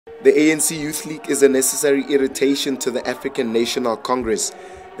The ANC Youth League is a necessary irritation to the African National Congress,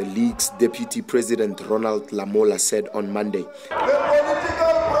 the league's deputy president Ronald Lamola said on Monday. The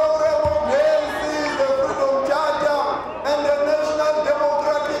political program of the ANC is the Freedom Charter and the National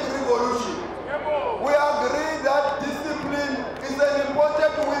Democratic Revolution. We agree that discipline is an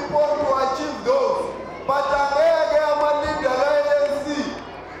important weapon to achieve those. But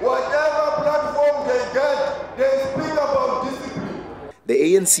whatever platform they get, they speak about discipline. The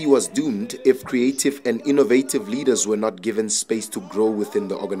ANC was doomed if creative and innovative leaders were not given space to grow within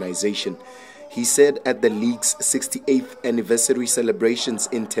the organization. He said at the league's 68th anniversary celebrations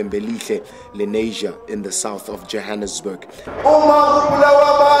in Thembelihle, Lenasia, in the south of Johannesburg.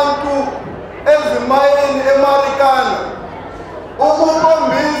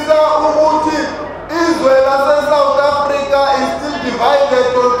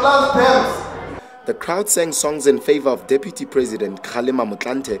 The crowd sang songs in favor of Deputy President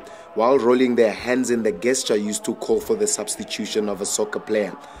Motlanthe while rolling their hands in the gesture used to call for the substitution of a soccer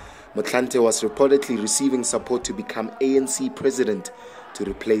player. Motlanthe was reportedly receiving support to become ANC president to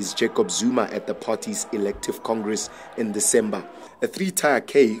replace Jacob Zuma at the party's elective congress in December. A 3-tier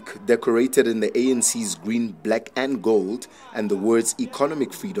cake decorated in the ANC's green, black and gold and the words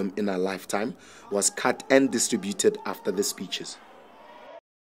 "economic freedom in our lifetime" was cut and distributed after the speeches.